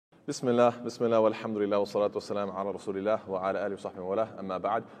بسم الله والحمد لله والصلاة والسلام على رسول الله وعلى آله وصحبه وله أما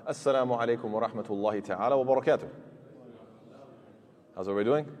بعد السلام عليكم ورحمة الله تعالى وبركاته. How's everybody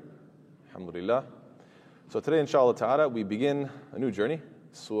doing? Alhamdulillah. So today inshallah ta'ala we begin a new journey,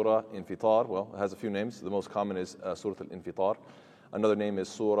 Surah Infitar. Well, it has a few names. The most common is Surah Al-Infitar. Another name is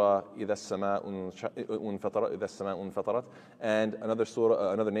Surah إذا السماء انفطرت, and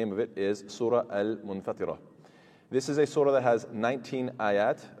another name of it is Surah Al-Munfatira. This is a surah that has 19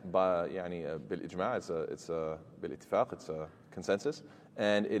 ayat, bil-ijma', it's bil-ittifaq, it's a consensus,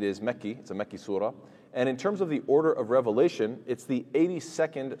 and it is Mekki, it's a Mekki surah. And in terms of the order of revelation, it's the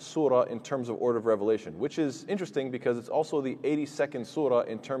 82nd surah in terms of order of revelation, which is interesting because it's also the 82nd surah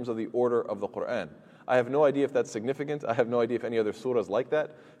in terms of the order of the Quran. I have no idea if that's significant. I have no idea if any other surah is like that.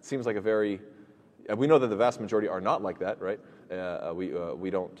 It seems like we know that the vast majority are not like that, right? We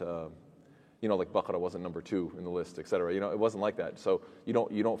don't... like Baqarah wasn't number 2 in the list, etc. It wasn't like that. So you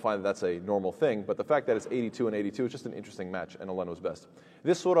don't find that that's a normal thing. But the fact that it's 82 and 82 is just an interesting match, and Allah knows best.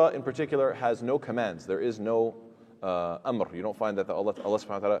 This surah in particular has no commands. There is no amr. You don't find that Allah subhanahu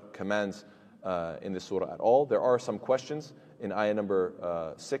wa ta'ala commands in this surah at all. There are some questions in ayah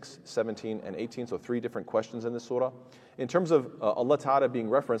number 6, 17, and 18. So 3 different questions in this surah. In terms of Allah ta'ala being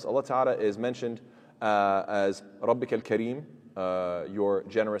referenced, Allah ta'ala is mentioned as Rabbik al-Kareem, your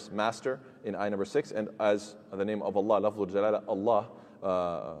generous master, in ayah number 6, and as the name of Allah, lafzul jalala, Allah,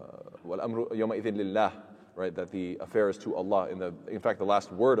 wal amru yawma idhin lillah, right, that the affair is to Allah. In fact, the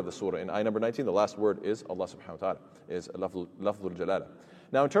last word of the surah, in ayah number 19, the last word is Allah subhanahu wa ta'ala, is lafzul jalala.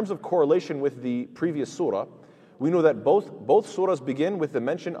 Now, in terms of correlation with the previous surah, we know that both surahs begin with the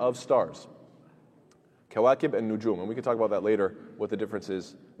mention of stars, kawakib and nujum, and we can talk about that later, what the difference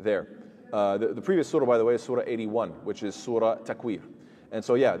is there. The previous surah, by the way, is Surah 81, which is Surah Takwir. And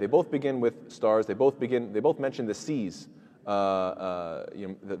so, they both begin with stars. They both mention the seas,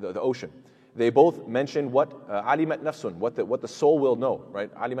 the ocean. They both mention what alimat nafsun, what the soul will know, right?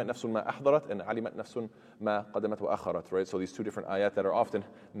 Alimat nafsun ma ahdarat and alimat nafsun ma qadamat wa akharat, right? So these 2 different ayat that are often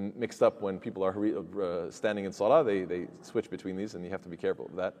mixed up when people are standing in salah. They switch between these, and you have to be careful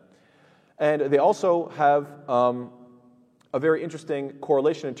of that. And they also have a very interesting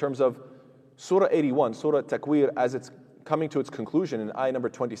correlation in terms of Surah 81, Surah Takwir, as it's coming to its conclusion in ayah number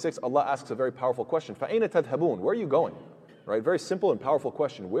 26, Allah asks a very powerful question. فَأَيْنَ تَذْهَبُونَ? Where are you going? Right? Very simple and powerful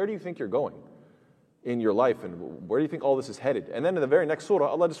question. Where do you think you're going in your life, and where do you think all this is headed? And then in the very next surah,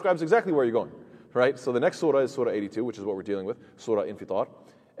 Allah describes exactly where you're going. Right? So the next surah is Surah 82, which is what we're dealing with, Surah Infitar.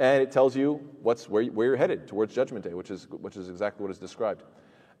 And it tells you where you're headed, towards Judgment Day, which is exactly what is described.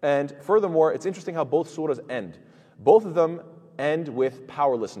 And furthermore, it's interesting how both surahs end. Both of them end with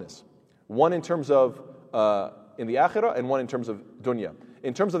powerlessness. One in terms of in the akhirah, and one in terms of dunya.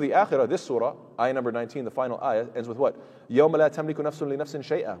 In terms of the akhirah, this surah, ayah number 19, the final ayah, ends with what? يَوْمَ لَا تَمْلِكُ نَفْسٌ لِنَفْسٍ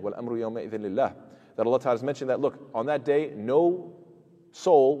شَيْئًا وَالْأَمْرُ يَوْمَئِذٍ لِلَّهِ. That Allah Ta'ala has mentioned that, look, on that day, no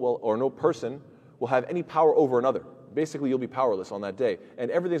soul or no person will have any power over another. Basically, you'll be powerless on that day, and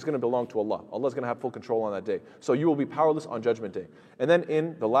everything's going to belong to Allah. Allah's going to have full control on that day. So you will be powerless on Judgment Day. And then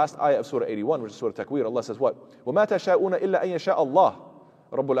in the last ayah of Surah 81, which is Surah Takwir, Allah says what? وَمَا تَشَاءُونَ إِلَّا أَن يَشَاءَ اللَّهُ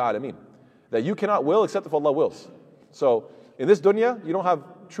رَبُّ الْعَالَمِينَ. That you cannot will except if Allah wills. So in this dunya, you don't have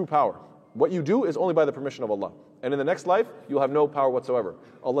true power. What you do is only by the permission of Allah. And in the next life, you'll have no power whatsoever.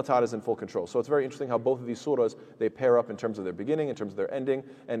 Allah Ta'ala is in full control. So it's very interesting how both of these surahs, they pair up in terms of their beginning, in terms of their ending,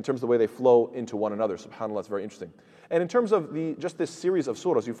 and in terms of the way they flow into one another. SubhanAllah, it's very interesting. And in terms of just this series of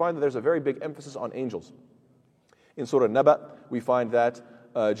surahs, you find that there's a very big emphasis on angels. In Surah Naba, we find that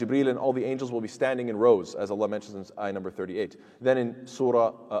Jibreel and all the angels will be standing in rows, as Allah mentions in ayah number 38. Then in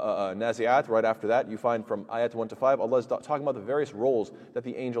Surah Nazi'at, right after that, you find from ayat 1 to 5, Allah is talking about the various roles that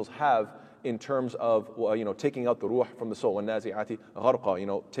the angels have in terms of taking out the ruh from the soul, وَالنَّازِعَاتِ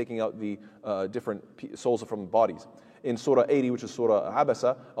غَرْقًا, taking out the different souls from the bodies. In Surah 80, which is Surah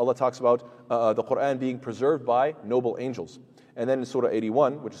Abasa, Allah talks about the Quran being preserved by noble angels. And then in Surah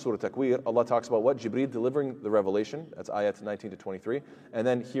 81, which is Surah Takwir, Allah talks about what? Jibreel delivering the revelation. That's ayat 19 to 23. And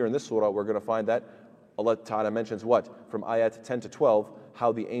then here in this surah, we're going to find that Allah Ta'ala mentions what? From ayat 10 to 12,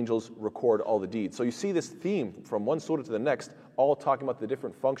 how the angels record all the deeds. So you see this theme from one surah to the next, all talking about the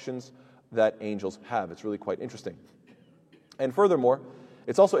different functions that angels have. It's really quite interesting. And furthermore,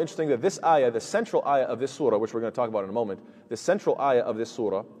 it's also interesting that this ayah, the central ayah of this surah, which we're going to talk about in a moment, the central ayah of this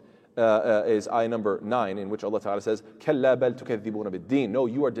surah is ayah number 9, in which Allah Ta'ala says, كَلَّا بَلْ تُكَذِّبُونَ بِالدِّينِ. No,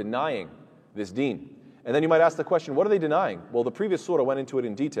 you are denying this deen. And then you might ask the question, what are they denying? Well, the previous surah went into it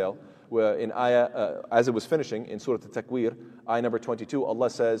in detail, where in ayah, as it was finishing, in Surah Takwir, ayah number 22, Allah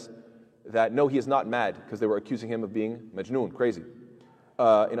says that no, he is not mad, because they were accusing him of being majnoon, crazy.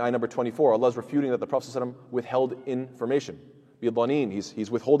 In ayah number 24, Allah is refuting that the Prophet ﷺ withheld information. بِضَنِينَ. He's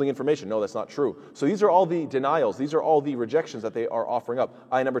withholding information. No, that's not true. So these are all the denials. These are all the rejections that they are offering up.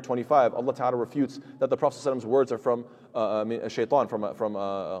 Ayah number 25, Allah Ta'ala refutes that the Prophet ﷺ's words are from a shaitan, from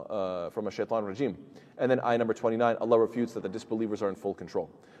a shaitan regime. And then ayah number 29, Allah refutes that the disbelievers are in full control.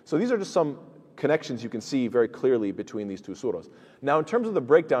 So these are just some connections you can see very clearly between these two surahs. Now, in terms of the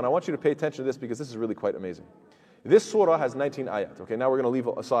breakdown, I want you to pay attention to this because this is really quite amazing. This surah has 19 ayat. Okay, now we're going to leave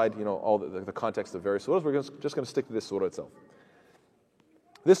aside, all the context of various surahs. We're just going to stick to this surah itself.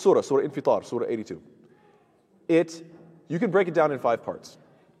 This surah, Surah Infitar, Surah 82. You can break it down in 5 parts.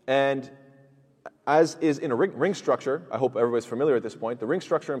 And as is in a ring structure, I hope everybody's familiar at this point, the ring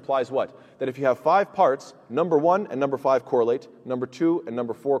structure implies what? That if you have 5 parts, number 1 and number 5 correlate, number 2 and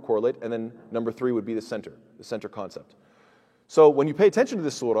number 4 correlate, and then number 3 would be the center concept. So when you pay attention to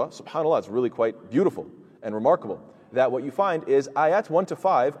this surah, subhanAllah, it's really quite beautiful and remarkable that what you find is ayat 1 to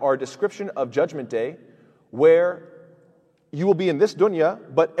 5 are a description of Judgment Day where you will be in this dunya,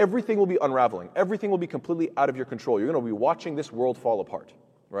 but everything will be unraveling. Everything will be completely out of your control. You're going to be watching this world fall apart.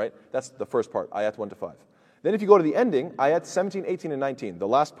 Right? That's the first part, ayat 1 to 5. Then if you go to the ending, ayat 17, 18, and 19, the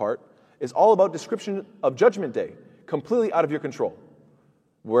last part, is all about description of Judgment Day, completely out of your control.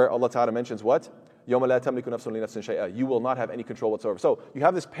 Where Allah Ta'ala mentions what? يَوْمَ لَا تَمْلِكُ نَفْسٌ لِنَفْسٍ شَيْئًا. You will not have any control whatsoever. So you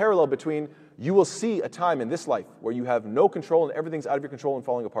have this parallel between, you will see a time in this life where you have no control and everything's out of your control and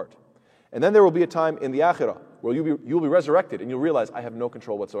falling apart. And then there will be a time in the akhirah where you'll be resurrected and you'll realize, I have no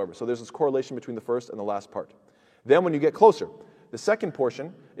control whatsoever. So there's this correlation between the first and the last part. Then when you get closer, the second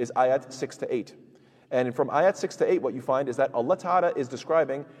portion is ayat 6 to 8. And from ayat 6 to 8, what you find is that Allah Ta'ala is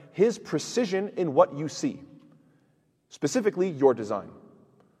describing His precision in what you see. Specifically, your design.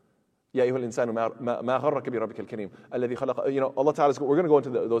 Ya ayyuhal insanu ma gharraka bi rabbikal kareem alladhi khalaqa. Allah Ta'ala, we're going to go into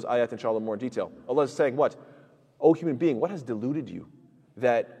those ayat inshallah more in detail. Allah is saying what? O human being, what has deluded you?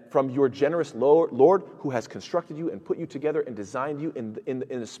 That from your generous Lord who has constructed you and put you together and designed you in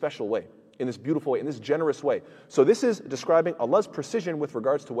a special way. In this beautiful way, in this generous way. So this is describing Allah's precision with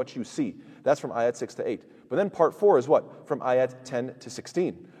regards to what you see. That's from ayat 6 to 8. But then part 4 is what? From ayat 10 to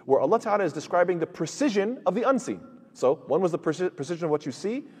 16, where Allah Ta'ala is describing the precision of the unseen. So one was the precision of what you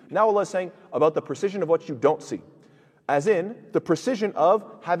see. Now Allah is saying about the precision of what you don't see. As in, the precision of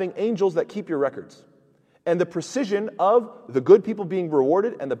having angels that keep your records. And the precision of the good people being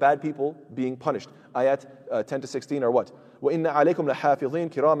rewarded and the bad people being punished. Ayat 10 to 16 are what? وَإِنَّ عَلَيْكُمْ لَحَافِظِينَ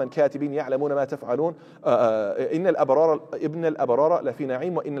كِرَامًا كَاتِبِينَ يَعْلَمُونَ مَا تَفْعَلُونَ إِنَّ الْأَبْرَارَ لَفِي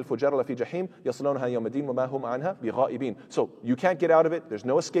نَعِيمٍ وَإِنَّ الْفُجَّارَ لَفِي جَحِيمٍ يَصْلَوْنَهَا يَوْمَ الدِّينِ وَمَا هُمْ عَنْهَا بِغَائِبِينَ. So you can't get out of it. There's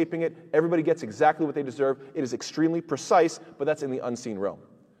no escaping it. Everybody gets exactly what they deserve. It is extremely precise, but that's in the unseen realm.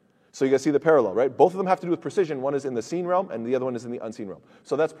 So you guys see the parallel, right? Both of them have to do with precision. One is in the seen realm, and the other one is in the unseen realm.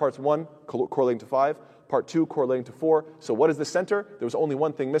 So that's parts 1 correlating to 5, part 2 correlating to 4. So what is the center? There was only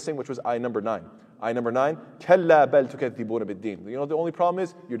one thing missing, which was ayah number 9. Ayah number 9, كَلَّا بَلْ تُكَذِّبُونَ بِالدِّينِ. The only problem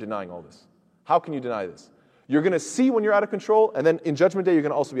is you're denying all this. How can you deny this? You're going to see when you're out of control, and then in Judgment Day, you're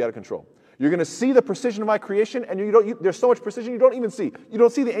going to also be out of control. You're going to see the precision of my creation, and there's so much precision you don't even see. You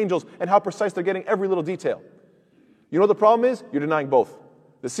don't see the angels and how precise they're getting every little detail. You know what the problem is? You're denying both.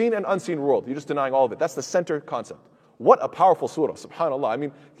 The seen and unseen world. You're just denying all of it. That's the center concept. What a powerful surah, subhanAllah. I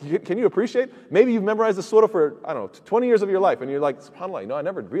mean, can you appreciate? Maybe you've memorized the surah for, 20 years of your life, and you're like, subhanAllah, I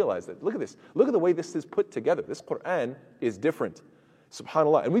never realized it. Look at this. Look at the way this is put together. This Quran is different.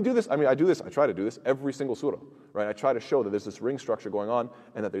 Subhanallah. And we do this, I try to do this every single surah, right? I try to show that there's this ring structure going on,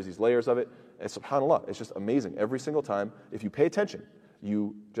 and that there's these layers of it. And subhanAllah, it's just amazing. Every single time, if you pay attention,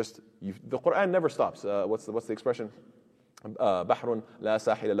 the Quran never stops. What's the expression? Bahrun la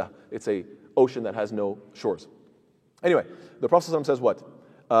sahila lah. It's a ocean that has no shores. Anyway, the Prophet ﷺ says what?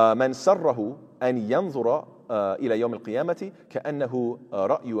 من سره أن ينظر إلى يوم القيامة كأنه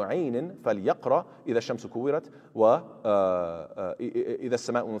رأي عين فليقرأ إذا الشمس كورت وإذا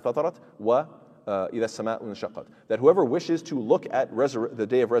السماء انفطرت وإذا السماء انشقت. That whoever wishes to look at the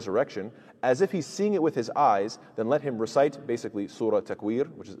day of resurrection as if he's seeing it with his eyes, then let him recite basically Surah Takwir,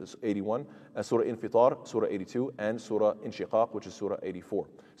 which is 81, Surah Infitar, Surah 82, and Surah Inshiqaq, which is Surah 84.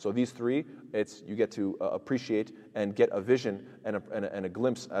 So these three, you get to appreciate and get a vision and a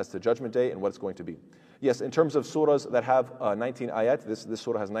glimpse as to Judgment Day and what it's going to be. Yes, in terms of surahs that have 19 ayat, this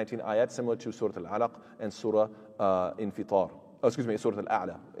surah has 19 ayat, similar to Surah Al-Alaq and Surah Infitar. Surah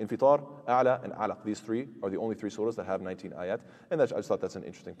Al-A'la. Infitar, A'la, and Alaq. These three are the only three surahs that have 19 ayat. And I just thought that's an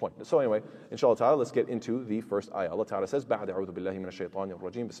interesting point. So anyway, inshallah ta'ala, let's get into the first ayah. Allah ta'ala says, بَعْدَ أَعُوذُ بِاللَّهِ مِنَ الشَّيْطَانِ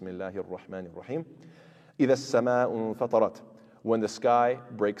الرَّجِيمِ بِسْمِ اللَّهِ الرَّحْمَنِ الرَّحِيمِ إِذَا السَّمَاءُ انفَطَرَتْ. When the sky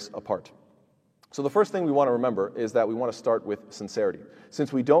breaks apart. So the first thing we want to remember is that we want to start with sincerity.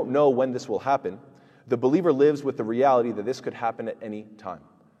 Since we don't know when this will happen, the believer lives with the reality that this could happen at any time.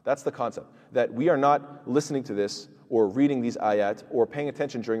 That's the concept. That we are not listening to this or reading these ayat or paying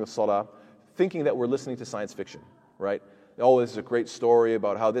attention during the salah thinking that we're listening to science fiction, right? Oh, this is a great story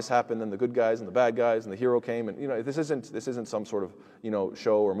about how this happened and the good guys and the bad guys and the hero came, and this isn't some sort of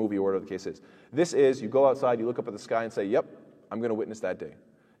show or movie or whatever the case is. This is, you go outside, you look up at the sky and say, yep, I'm going to witness that day.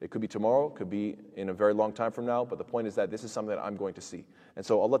 It could be tomorrow, could be in a very long time from now, but the point is that this is something that I'm going to see. And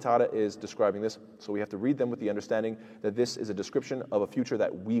so Allah Ta'ala is describing this, so we have to read them with the understanding that this is a description of a future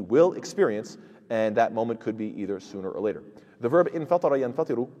that we will experience, and that moment could be either sooner or later. The verb infatara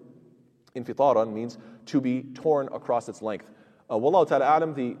yanfatiru, infitaran, means to be torn across its length. Wallahu Ta'ala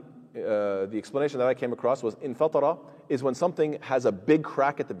a'lam, the explanation that I came across was infatara is when something has a big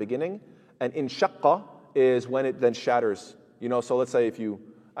crack at the beginning, and inshaqqa is when it then shatters. So let's say if you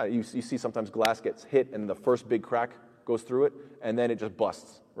see sometimes glass gets hit and the first big crack goes through it and then it just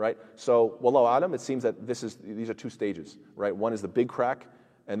busts, right? So wallahu alam, it seems that these are two stages, right? One is the big crack,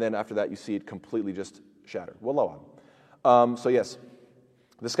 and then after that you see it completely just shatter. Wallahu alam. So yes,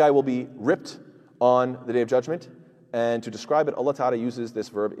 the sky will be ripped on the Day of Judgment, and to describe it, Allah Ta'ala uses this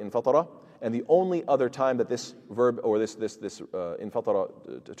verb infatara, and the only other time that this verb or this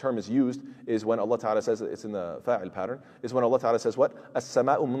infatara term is used is when Allah Ta'ala says, it's in the fa'il pattern, is when Allah Ta'ala says what?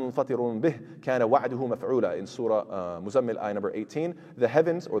 As-sama'u munfatirun bih kana wa'duhu maf'ula, in Surah Muzammil, ayah number 18. The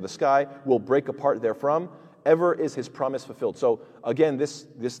heavens or the sky will break apart therefrom, ever is His promise fulfilled. So again, this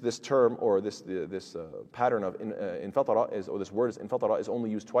term or this pattern of infatara is, or this word is infatara, is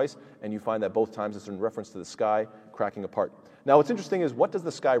only used twice, and you find that both times it's in reference to the sky cracking apart. Now what's interesting is, what does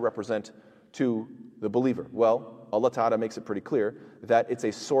the sky represent to the believer? Well, Allah Ta'ala makes it pretty clear that it's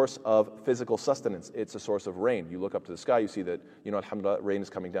a source of physical sustenance. It's a source of rain. You look up to the sky, you see that, alhamdulillah, rain is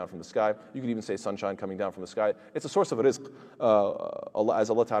coming down from the sky. You could even say sunshine coming down from the sky. It's a source of rizq. As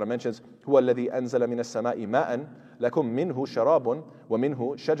Allah Ta'ala mentions, هُوَ الَّذِي أَنزَلَ مِنَ السَّمَاءِ مَاءً لَكُمْ مِنْهُ شَرَابٌ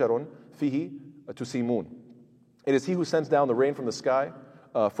وَمِنْهُ شَجَرٌ فِيهِ تُسِيمُونَ. It is He who sends down the rain from the sky.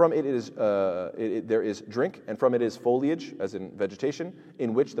 From it there is drink, and from it is foliage, as in vegetation,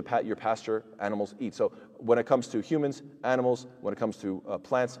 in which your pasture animals eat. So when it comes to humans, animals, when it comes to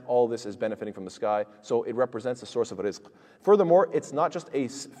plants, all this is benefiting from the sky. So it represents a source of rizq. Furthermore, it's not just a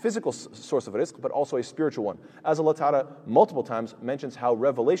physical source of rizq, but also a spiritual one. As Allah Ta'ala multiple times mentions how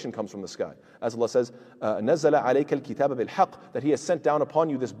revelation comes from the sky. As Allah says, نَزَّلَ عَلَيْكَ الْكِتَابَ بِالْحَقِّ, that He has sent down upon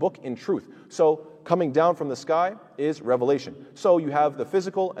you this book in truth. So coming down from the sky is revelation. So you have the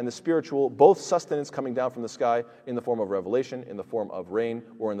physical and the spiritual, both sustenance coming down from the sky in the form of revelation, in the form of rain,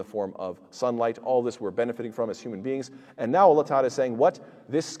 or in the form of sunlight. All this we're benefiting from as human beings. And now Allah Ta'ala is saying, what?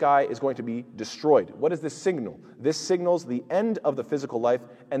 This sky is going to be destroyed. What does this signal? This signals the end of the physical life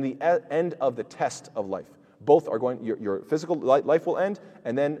and the end of the test of life. Both are going, your physical life will end,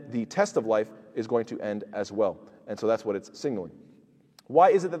 and then the test of life is going to end as well. And so that's what it's signaling. Why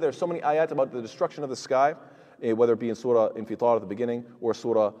is it that there are so many ayat about the destruction of the sky, whether it be in Surah Infitar at the beginning, or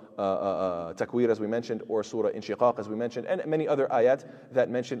Surah Takwir as we mentioned, or Surah Inshiqaq as we mentioned, and many other ayat that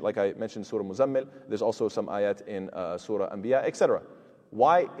mentioned, like I mentioned Surah Muzammil, there's also some ayat in Surah Anbiya, etc.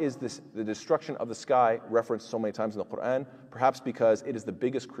 Why is the destruction of the sky referenced so many times in the Quran? Perhaps because it is the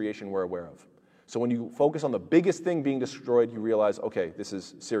biggest creation we're aware of. So when you focus on the biggest thing being destroyed, you realize, okay, this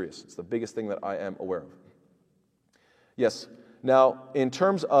is serious. It's the biggest thing that I am aware of. Yes. Now, in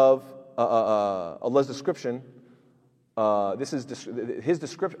terms of Allah's description, this is His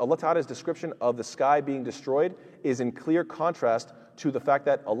description. Allah Ta'ala's description of the sky being destroyed is in clear contrast to the fact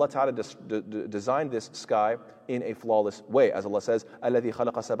that Allah Ta'ala designed this sky in a flawless way. As Allah says, الَّذِي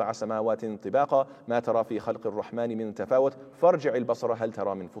خَلَقَ سَبْعَ سَمَاوَاتٍ طِبَاقًا مَا تَرَى فِي خَلْقِ الرَّحْمَنِ مِنْ تَفَاوُتٍ فَارْجِعِ الْبَصَرَ هَلْ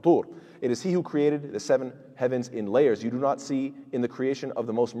تَرَى مِنْ فُطُورٍ. It is He who created the 7 heavens in layers. You do not see in the creation of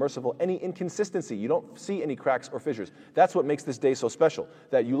the Most Merciful any inconsistency. You don't see any cracks or fissures. That's what makes this day so special,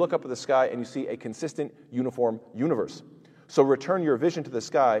 that you look up at the sky and you see a consistent, uniform universe. So return your vision to the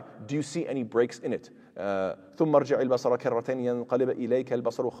sky. Do you see any breaks in it? ثُمَّ ارْجِعِ الْبَصَرَ كَرَّتَيْنِ يَنْقَلِبَ إِلَيْكَ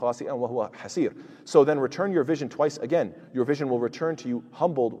الْبَصَرُ خَاسِئًا وَهُوَ حَسِيرٌ. So then return your vision twice again. Your vision will return to you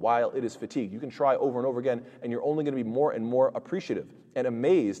humbled while it is fatigued. You can try over and over again, and you're only going to be more and more appreciative and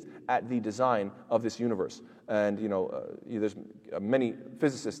amazed at the design of this universe. And there's many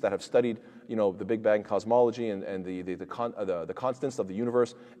physicists that have studied the Big Bang cosmology and the constants of the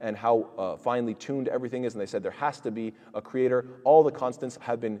universe and how finely tuned everything is. And they said there has to be a creator. All the constants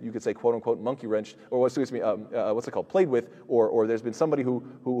have been, you could say, quote unquote, monkey wrenched, or played with, or there's been somebody who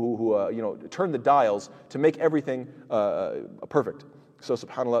turned the dials to make everything perfect. So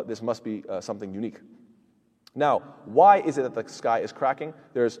subhanAllah, this must be something unique. Now, why is it that the sky is cracking?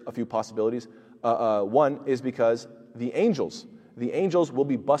 There's a few possibilities. One is because the angels will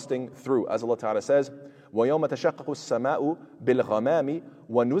be busting through. As Allah Ta'ala says, وَيَوْمَ تَشَقَّقُ السَّمَاءُ بِالْغَمَامِ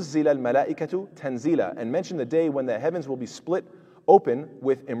وَنُزِّلَ الْمَلَائِكَةُ تَنزِيلًا. And mention the day when the heavens will be split open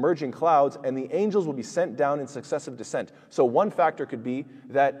with emerging clouds, and the angels will be sent down in successive descent. So one factor could be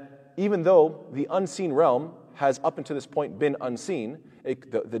that even though the unseen realm has up until this point been unseen,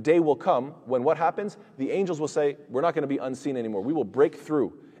 the day will come when what happens? The angels will say, we're not going to be unseen anymore. We will break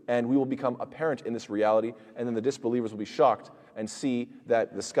through and we will become apparent in this reality, and then the disbelievers will be shocked and see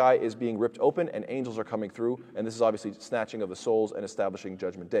that the sky is being ripped open and angels are coming through, and this is obviously snatching of the souls and establishing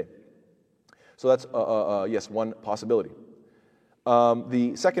Judgment Day. So that's, yes, one possibility.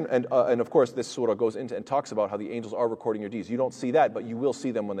 The second, and of course, this surah goes into and talks about how the angels are recording your deeds. You don't see that, but you will see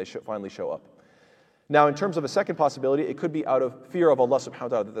them when they finally show up. Now, in terms of a second possibility, it could be out of fear of Allah subhanahu wa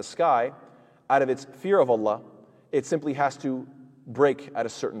ta'ala, that the sky, out of its fear of Allah, it simply has to break at a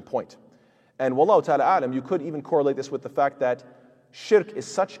certain point. And wallahu ta'ala a'lam, you could even correlate this with the fact that shirk is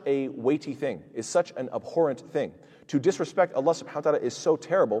such a weighty thing, is such an abhorrent thing. To disrespect Allah subhanahu wa ta'ala is so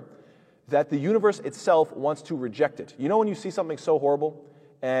terrible that the universe itself wants to reject it. You know when you see something so horrible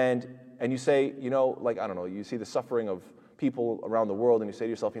and you say, like, I don't know, you see the suffering of people around the world and you say to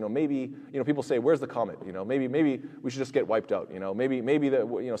yourself, maybe, people say, where's the comet? Maybe we should just get wiped out. Maybe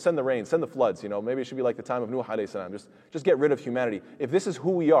send the rain, send the floods. Maybe it should be like the time of Nuh alayhi salam. Just get rid of humanity. If this is who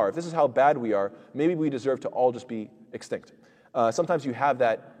we are, if this is how bad we are, maybe we deserve to all just be extinct. Sometimes you have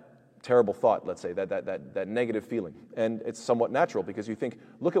that terrible thought, let's say, that negative feeling. And it's somewhat natural because you think,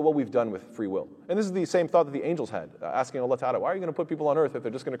 look at what we've done with free will. And this is the same thought that the angels had, asking Allah Ta'ala, why are you going to put people on earth if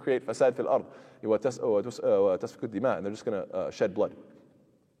they're just going to create fasad fil ard, and they're just going to shed blood.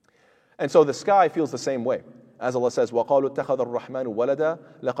 And so the sky feels the same way. As Allah says, وَقَالُوا اتَّخَذَ الرَّحْمَنُ وَلَدًا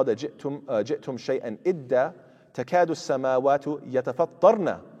لَقَدْ جِئْتُمْ شَيْئًا إِدًّا تَكَادُ السَّمَاوَاتُ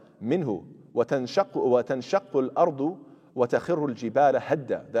يَتَفَطَّرْنَ مِنْهُ وَتَنْشَقُّ الْأَرْضُ وَتَخِرُّ الْجِبَالَ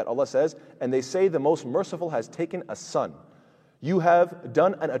هَدًّا. That Allah says, and they say the most merciful has taken a son. You have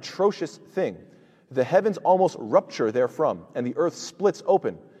done an atrocious thing. The heavens almost rupture therefrom, and the earth splits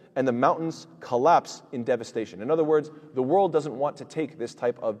open, and the mountains collapse in devastation. In other words, the world doesn't want to take this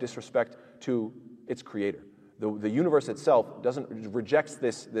type of disrespect to its creator. The universe itself rejects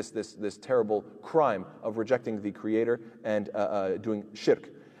this terrible crime of rejecting the creator and doing shirk.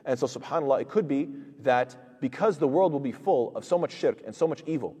 And so subhanAllah, it could be that because the world will be full of so much shirk and so much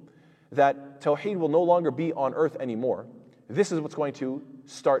evil, that tawheed will no longer be on earth anymore. This is what's going to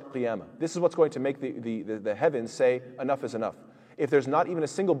start qiyamah. This is what's going to make the heavens say, enough is enough. If there's not even a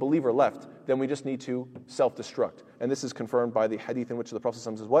single believer left, then we just need to self-destruct. And this is confirmed by the hadith in which the Prophet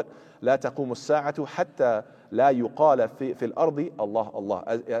says what? لا تقوم الساعة حتى لا يقال في الأرض الله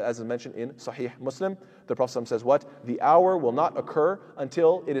الله. As is mentioned in Sahih Muslim, the Prophet says what? The hour will not occur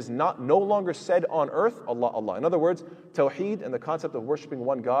until it is no longer said on earth, Allah Allah. In other words, tawheed and the concept of worshiping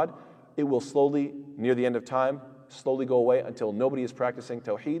one God, it will slowly, near the end of time, slowly go away until nobody is practicing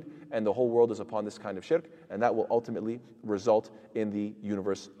tawheed and the whole world is upon this kind of shirk, and that will ultimately result in the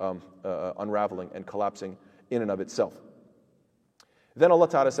universe unraveling and collapsing in and of itself. Then Allah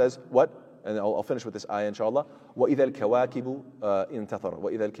Ta'ala says, what? And I'll finish with this ayah inshallah. وَإِذَا الْكَوَاكِبُ انْتَثَرَتْ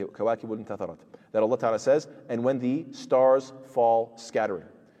وَإِذَا الْكَوَاكِبُ انْتَثَرَتْ. That Allah Ta'ala says, and when the stars fall scattering.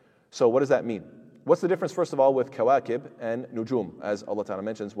 So what does that mean? What's the difference, first of all, with kawakib and nujum? As Allah Ta'ala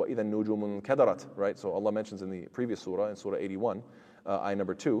mentions, وَإِذَا النُّجُومُ انْكَدَرَتْ, right? So Allah mentions in the previous surah, in surah 81, ayah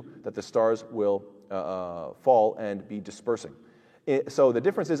number 2, that the stars will fall and be dispersing. So the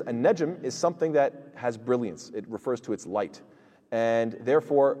difference is, a najm is something that has brilliance. It refers to its light. And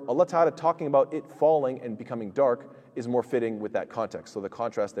therefore, Allah Ta'ala talking about it falling and becoming dark is more fitting with that context. So the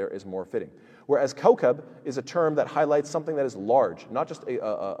contrast there is more fitting. Whereas kawkab is a term that highlights something that is large, not just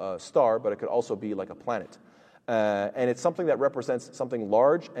a star, but it could also be like a planet. And it's something that represents something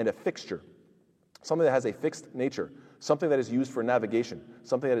large and a fixture, something that has a fixed nature, something that is used for navigation,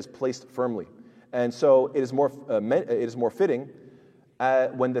 something that is placed firmly. And so it is more fitting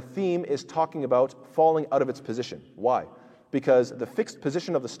when the theme is talking about falling out of its position. Why? Because the fixed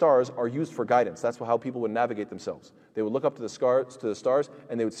position of the stars are used for guidance. That's how people would navigate themselves. They would look up to the stars,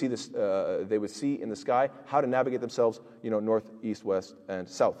 and they would see this. They would see in the sky how to navigate themselves, north, east, west, and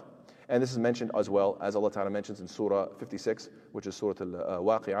south. And this is mentioned as well, as Allah Ta'ala mentions in Surah 56, which is Surah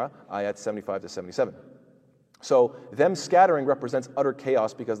Al-Waqi'ah, ayat 75 to 77. So them scattering represents utter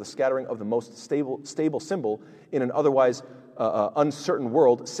chaos, because the scattering of the most stable symbol in an otherwise uncertain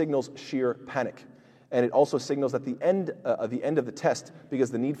world signals sheer panic. And it also signals that the end of the test,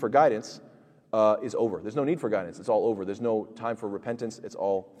 because the need for guidance is over. There's no need for guidance. It's all over. There's no time for repentance. It's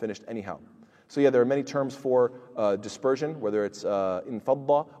all finished anyhow. So yeah, there are many terms for dispersion, whether it's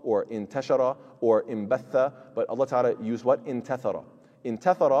infadda or intashara or imbatha, but Allah Ta'ala used what? Intathara.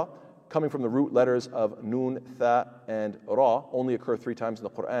 Intathara coming from the root letters of Nun, Tha, and Ra, only occur 3 times in the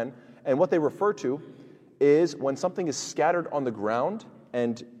Quran. And what they refer to is when something is scattered on the ground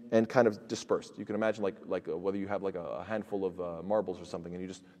and kind of dispersed. You can imagine like whether you have like a handful of marbles or something and you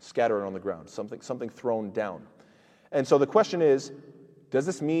just scatter it on the ground, something thrown down. And so the question is, does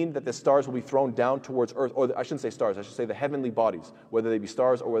this mean that the stars will be thrown down towards Earth? Or I shouldn't say stars, I should say the heavenly bodies, whether they be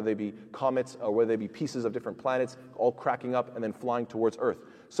stars or whether they be comets or whether they be pieces of different planets, all cracking up and then flying towards Earth.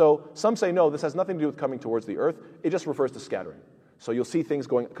 So some say no, this has nothing to do with coming towards the Earth. It just refers to scattering. So you'll see things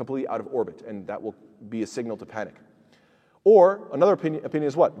going completely out of orbit, and that will be a signal to panic. Or another opinion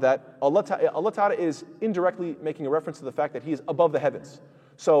is what? That Allah Ta'ala is indirectly making a reference to the fact that He is above the heavens.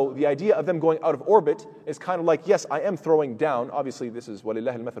 So the idea of them going out of orbit is kind of like, yes, I am throwing down. Obviously, this is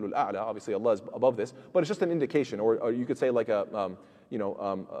وَلِلَّهِ الْمَثَلُ الْأَعْلَى. Obviously, Allah is above this, but it's just an indication, or you could say like a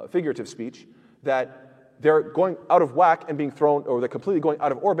figurative speech, that they're going out of whack and being thrown, or they're completely going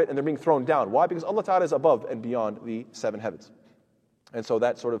out of orbit and they're being thrown down. Why? Because Allah Ta'ala is above and beyond the 7 heavens. And so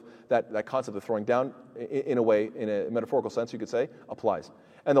that sort of that concept of throwing down, in a way, in a metaphorical sense, you could say, applies.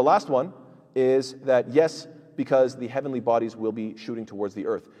 And the last one is that yes, because the heavenly bodies will be shooting towards the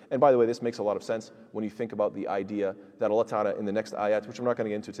earth. And by the way, this makes a lot of sense when you think about the idea that Allah Ta'ala in the next ayat, which I'm not going to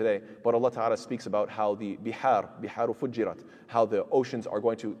get into today, but Allah Ta'ala speaks about how the biharu fujirat, how the oceans are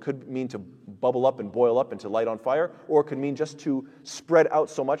could mean to bubble up and boil up and to light on fire, or it could mean just to spread out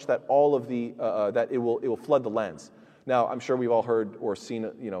so much that all of that it will flood the lands. Now, I'm sure we've all heard or seen,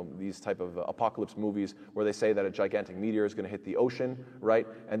 these type of apocalypse movies where they say that a gigantic meteor is going to hit the ocean, right?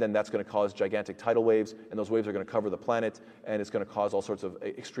 And then that's going to cause gigantic tidal waves, and those waves are going to cover the planet, and it's going to cause all sorts of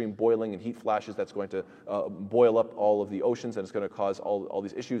extreme boiling and heat flashes that's going to boil up all of the oceans, and it's going to cause all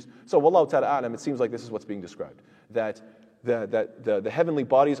these issues. So, wallahu ta'ala a'lam, it seems like this is what's being described, that the heavenly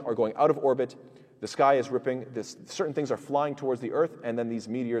bodies are going out of orbit. The sky is ripping, certain things are flying towards the earth, and then these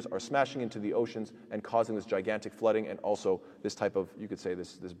meteors are smashing into the oceans and causing this gigantic flooding, and also this type of, you could say,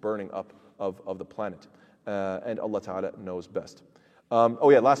 this burning up of the planet. And Allah Ta'ala knows best.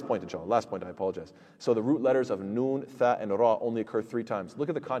 Last point, inshallah. Last point, I apologize. So the root letters of Nun, Tha, and Ra only occur 3 times. Look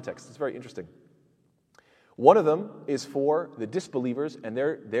at the context. It's very interesting. One of them is for the disbelievers and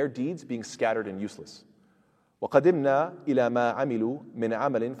their deeds being scattered and useless. وَقَدِمْنَا إِلَى مَا عَمِلُوا مِنْ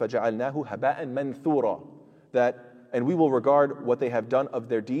عَمَلٍ فَجَعَلْنَاهُ هَبَاءً مَنْثُورًا. And we will regard what they have done of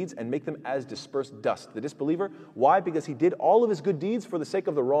their deeds and make them as dispersed dust. The disbeliever, why? Because he did all of his good deeds for the sake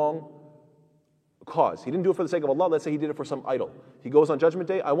of the wrong cause. He didn't do it for the sake of Allah. Let's say he did it for some idol. He goes on Judgment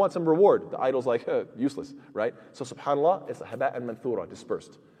Day, I want some reward. The idol's like, useless, right? So subhanAllah, it's هَبَاءً مَنْثُورًا,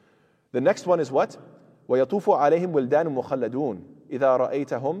 dispersed. The next one is what? وَيَطُوفُ عَلَيْهِمْ وِلْدَانٌ مُخَلَّدُونَ إِذَا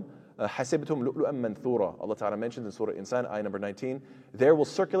رَأَيْتَهُمْ حَسِبْتُمْ لُؤْلُؤًا مَنْثُورًا. Allah Ta'ala mentions in Surah Insan, ayah number 19, there will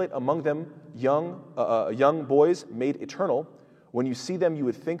circulate among them young boys made eternal. When you see them, you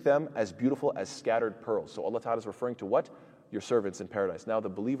would think them as beautiful as scattered pearls. So Allah Ta'ala is referring to what? Your servants in paradise. Now the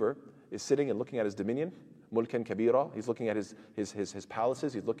believer is sitting and looking at his dominion, mulkan kabira. He's looking at his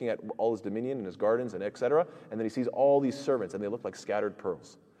palaces, he's looking at all his dominion and his gardens and etc. And then he sees all these servants and they look like scattered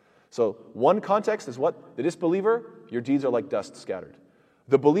pearls. So one context is what? The disbeliever, your deeds are like dust scattered.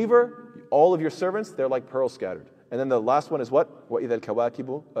 The believer, all of your servants, they're like pearls scattered. And then the last one is what? وَإِذَا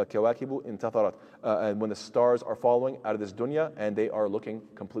الْكَوَاكِبُ انْتَثَرَتْ. And when the stars are following out of this dunya and they are looking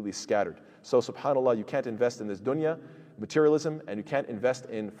completely scattered. So subhanAllah, you can't invest in this dunya, materialism, and you can't invest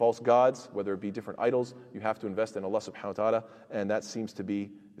in false gods, whether it be different idols. You have to invest in Allah subhanahu wa ta'ala, and that seems to be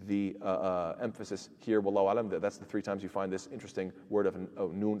the emphasis here. Wallahu alam, that's the 3 times you find this interesting word of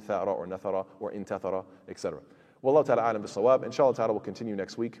Nun, Thara, or Nathara, or Intathara, etc. Wallahu ta'ala alam bis-sawab. Inshallah ta'ala will continue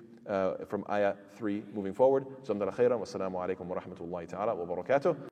next week from ayah 3 moving forward. Zamdana khairan wa assalamu alaikum wa rahmatullahi ta'ala wa barakatuh.